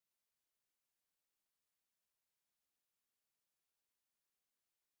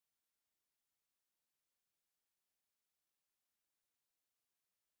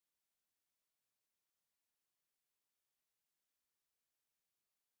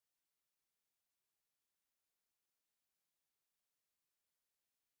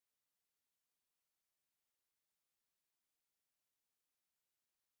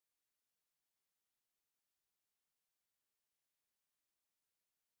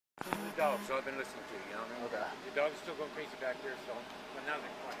the dogs, so I've been listening to you, you know what I mean? Okay. The dogs are still going crazy back here, so, but now they're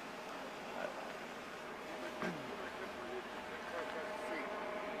quiet.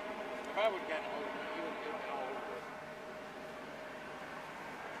 If I would get hold of him, he would get all over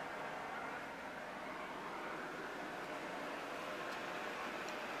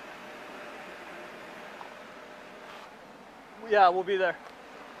it. Yeah, we'll be there.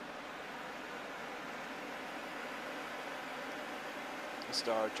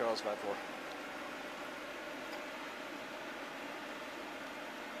 Star Charles 54.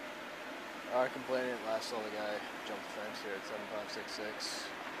 Our complainant last saw the guy jump the fence here at 7566.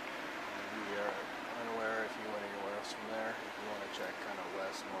 We are unaware if he went anywhere else from there. If you want to check kind of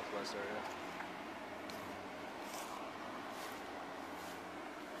west, northwest area.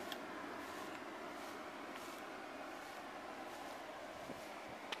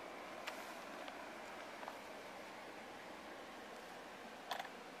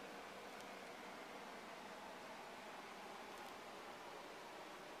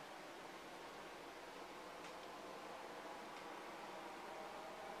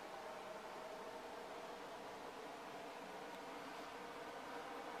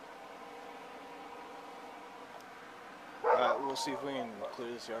 Alright, we'll see if we can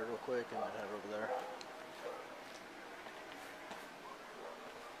clear this yard real quick and then head over there.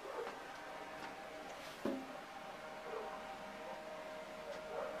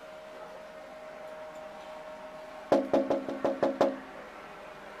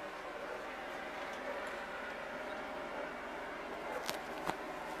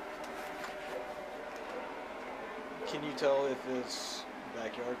 Can you tell if this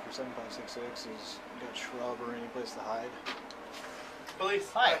backyard for 7566 has got shrub or any place to hide?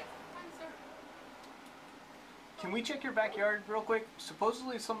 Police. Hi. Can we check your backyard real quick?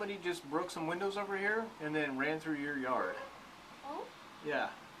 Supposedly somebody just broke some windows over here and then ran through your yard. Oh? Yeah.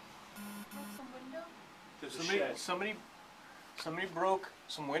 Broke some window? There's a shed. Somebody broke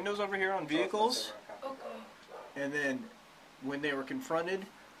some windows over here on vehicles, Okay. and then when they were confronted,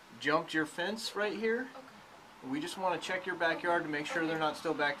 jumped your fence right here. Okay. We just want to check your backyard to make sure they're not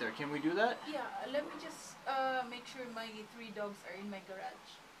still back there. Can we do that? Yeah, let me just make sure my 3 dogs are in my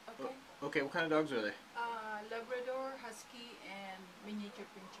garage. Okay? Okay, what kind of dogs are they? Labrador, Husky, and miniature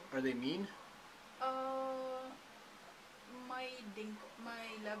pincher. Are they mean? My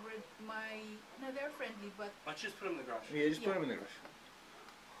Labrador, no, they're friendly, but Why don't you just put them in the garage? Yeah, just put them in the garage.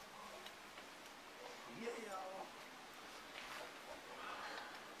 Yeah.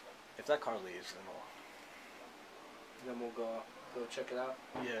 If that car leaves, then Then we'll go check it out.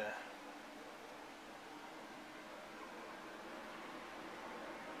 yeah.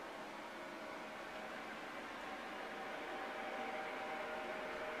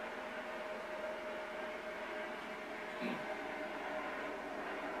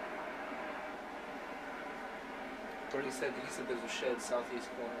 He said there's a shed southeast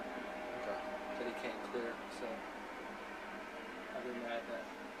corner Okay. that he can't clear, so other than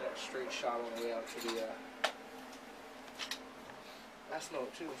that straight shot all the way out to the last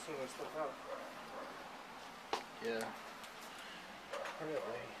note too, as soon as I stuff out. Yeah. Hurry up,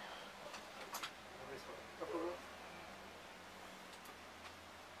 lady.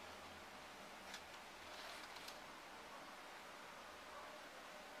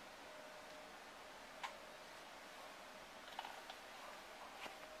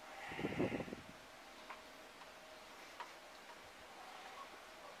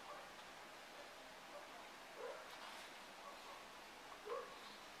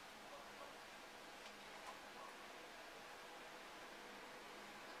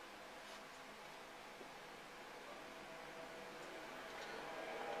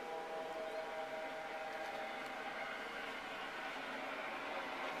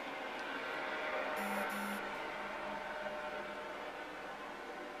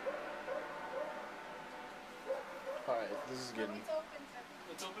 Alright, this is getting... it's open,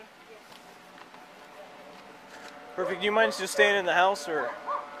 sir. It's open? Perfect. Do you mind just staying in the house, or...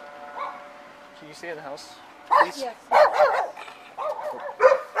 Can you stay in the house, please? Yes. Please.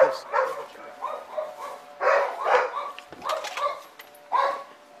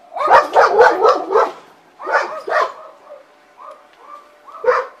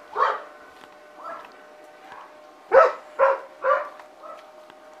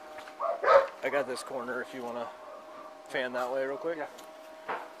 I got this corner if you want to fan that way real quick. Yeah.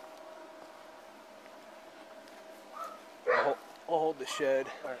 I'll hold the shed.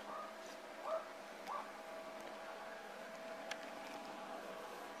 Alright.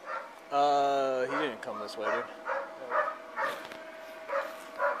 He didn't come this way, dude. I'll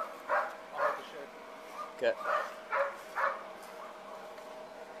hold the shed. Okay.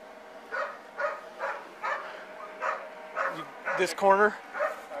 this corner.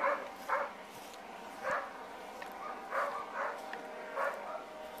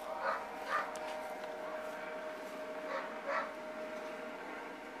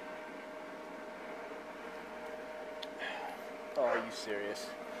 Oh, are you serious?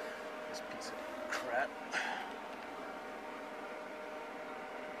 This piece of crap.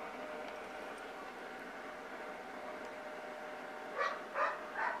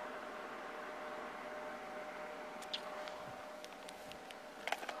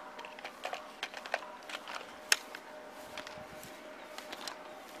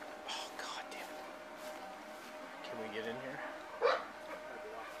 Get in here.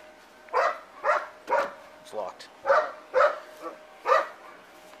 It's locked.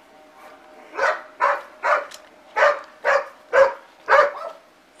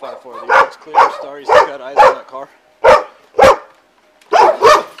 5-4, the yard's clear. Starry's still got eyes on that car.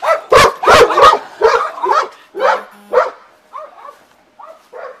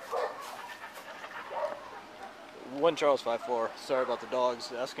 One Charles 5-4. Sorry about the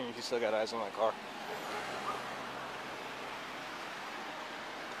dogs. Asking if you still got eyes on that car.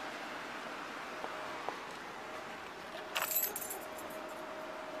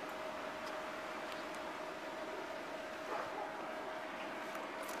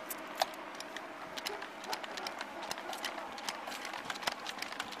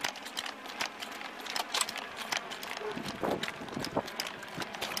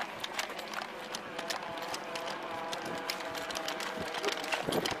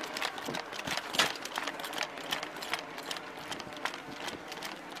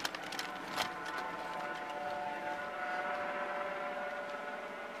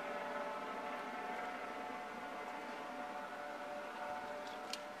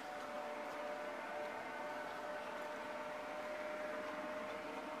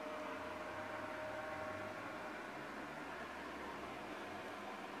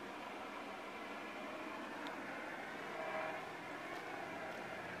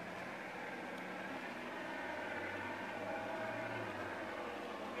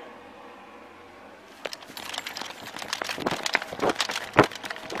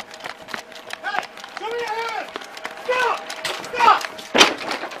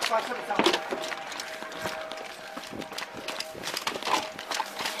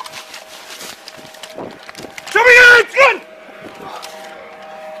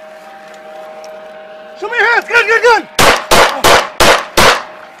 Show me your hands! Good, good, good!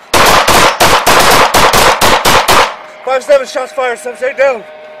 5-7, shots fired, 7-8 down.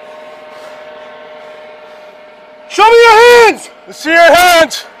 Show me your hands! Let's see your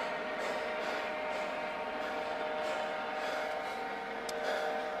hands!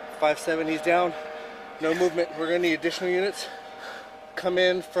 He's down. No movement. We're going to need additional units. Come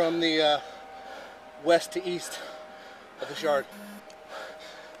in from the west to east of this yard.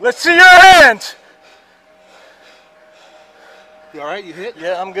 Let's see your hands! You alright? You hit?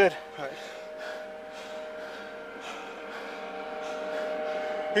 Yeah, I'm good. Alright.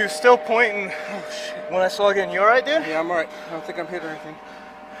 He was still pointing when I saw again. You alright, dude? Yeah, I'm alright. I don't think I'm hit or anything.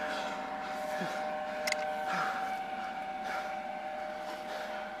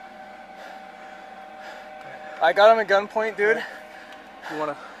 I got him at gunpoint, dude. You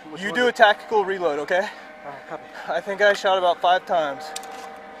wanna? You do a tactical reload, okay? Alright, copy. I think I shot about 5 times.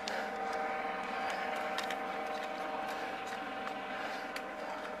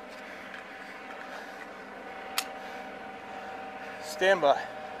 Stand by.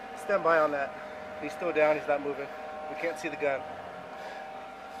 Stand by on that. He's still down. He's not moving. We can't see the gun.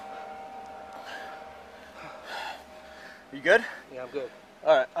 You good? Yeah, I'm good.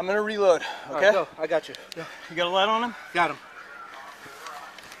 All right, I'm gonna reload. Okay. All right, go. I got you. Go. You got a light on him? Got him.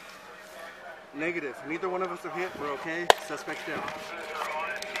 Negative. Neither one of us are hit. We're okay. Suspect's down.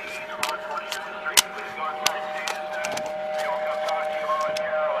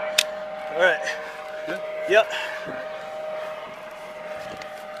 All right. Good? Yep.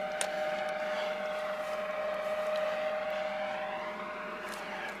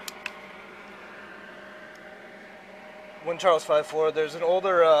 One Charles 5-4. There's an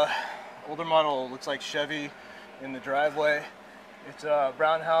older model, looks like Chevy, in the driveway. It's a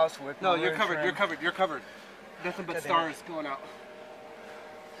brown house with. No, you're covered. You're covered. You're covered. Nothing but stars going out.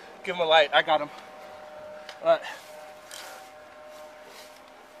 Give him a light. I got him. All right.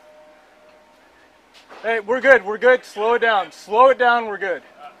 Hey, we're good. We're good. Slow it down. Slow it down. We're good.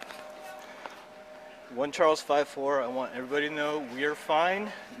 One Charles 5-4. I want everybody to know we are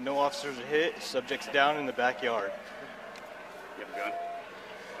fine. No officers are hit. Subject's down in the backyard. You have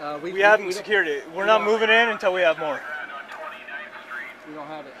a gun? We have security. We're not moving in until we have more. We don't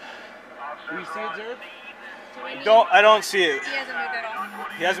have it. Do you see it, Jared? Do we need, I don't see it. He hasn't moved at all.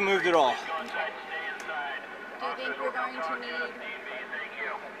 He hasn't moved at all. Do you think we're going to need?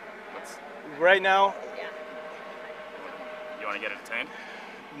 Right now, Yeah. You want to get it detained?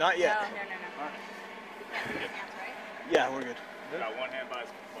 not yet. No. Can't see his hands, right? Yeah, we're good. Got one hand by his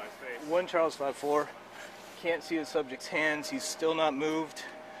face. 1 Charles 5-4. Can't see the subject's hands. He's still not moved.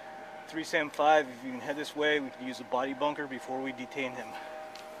 3 Sam 5. If you can head this way, we could use a body bunker before we detain him.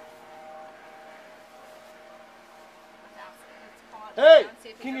 Hey,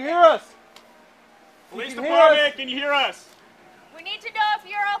 can you hear us? Police can hear department, can you hear us? We need to know if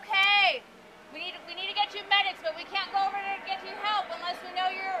you're okay. We need to get you medics, but we can't go over there to get you help unless we know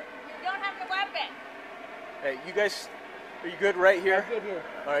you don't have a weapon. Hey, you guys, are you good right here? Good here.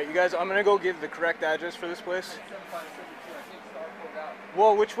 All right, you guys, I'm gonna go give the correct address for this place. 7552, I think Star pulled out.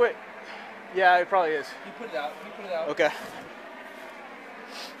 Whoa, which way? Yeah, it probably is. He put it out. He put it out. Okay.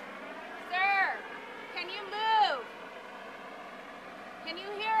 Sir, can you move? Can you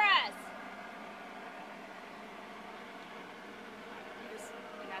hear us?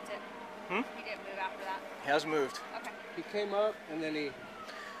 And that's it. Hmm? He didn't move after that. He has moved. Okay. He came up and then he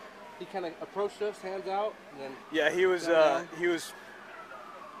kind of approached us, hands out, and then Yeah, he was. Down. He was.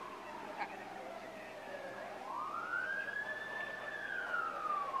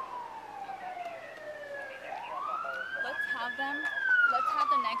 Let's have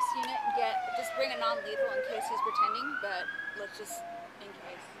the next unit just bring a non-lethal in case he's pretending, but let's just, in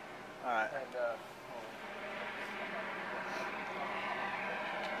case. All right. And,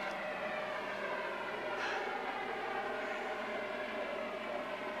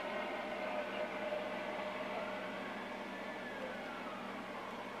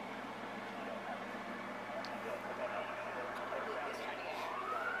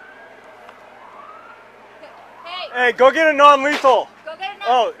 Hey, go get a non-lethal. Go get a non.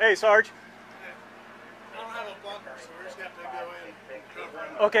 Oh, hey, Sarge. I don't have a bunker, so we're just going to have to go in and cover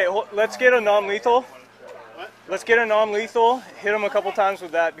him. Okay, let's get a non-lethal. What? Let's get a non-lethal. Hit him a couple times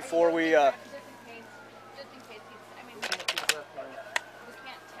with that before we. Just in case he's, I mean, we can't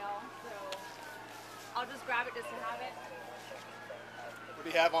tell, so I'll just grab it just to have it. What do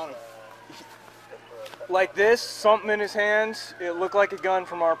you have on him? Like this, something in his hands. It looked like a gun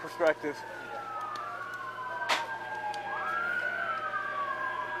from our perspective.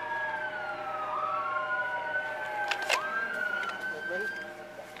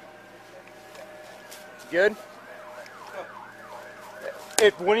 Good?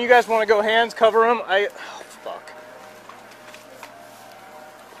 If one of you guys want to go hands, cover him. Oh, fuck.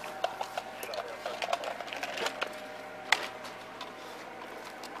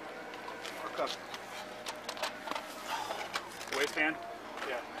 Waistband?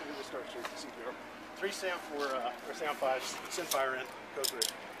 Yeah, we will start shooting CPR. 3 Sam 4, or Sam 5, send fire in, code 3.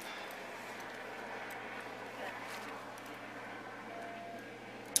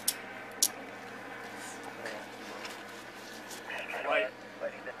 Light.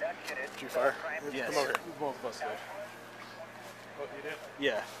 Did you fire? Yes. Come over here. Both of us did. Oh, you did?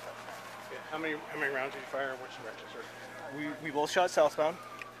 Yeah. Yeah. How many rounds did you fire? Which direction, sir? We both shot southbound.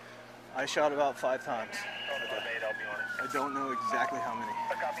 I shot about 5 times. I don't know exactly how many,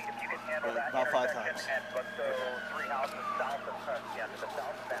 but about 5 times.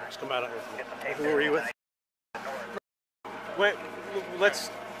 Just come out of here. Who were you with? Wait, let's.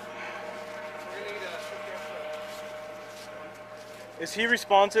 Is he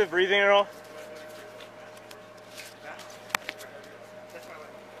responsive, breathing at all?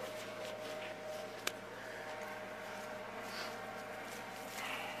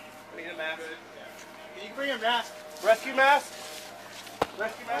 I need a mask. Can you bring a mask? Rescue mask?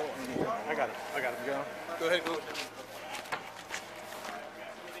 Rescue mask? I got it. I got it. Go. Go ahead, go.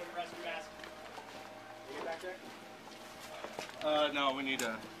 No, we need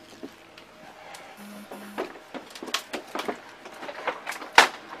a.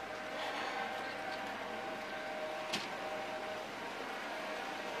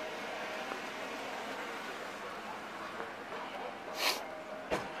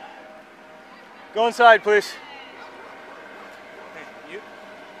 Go inside, please.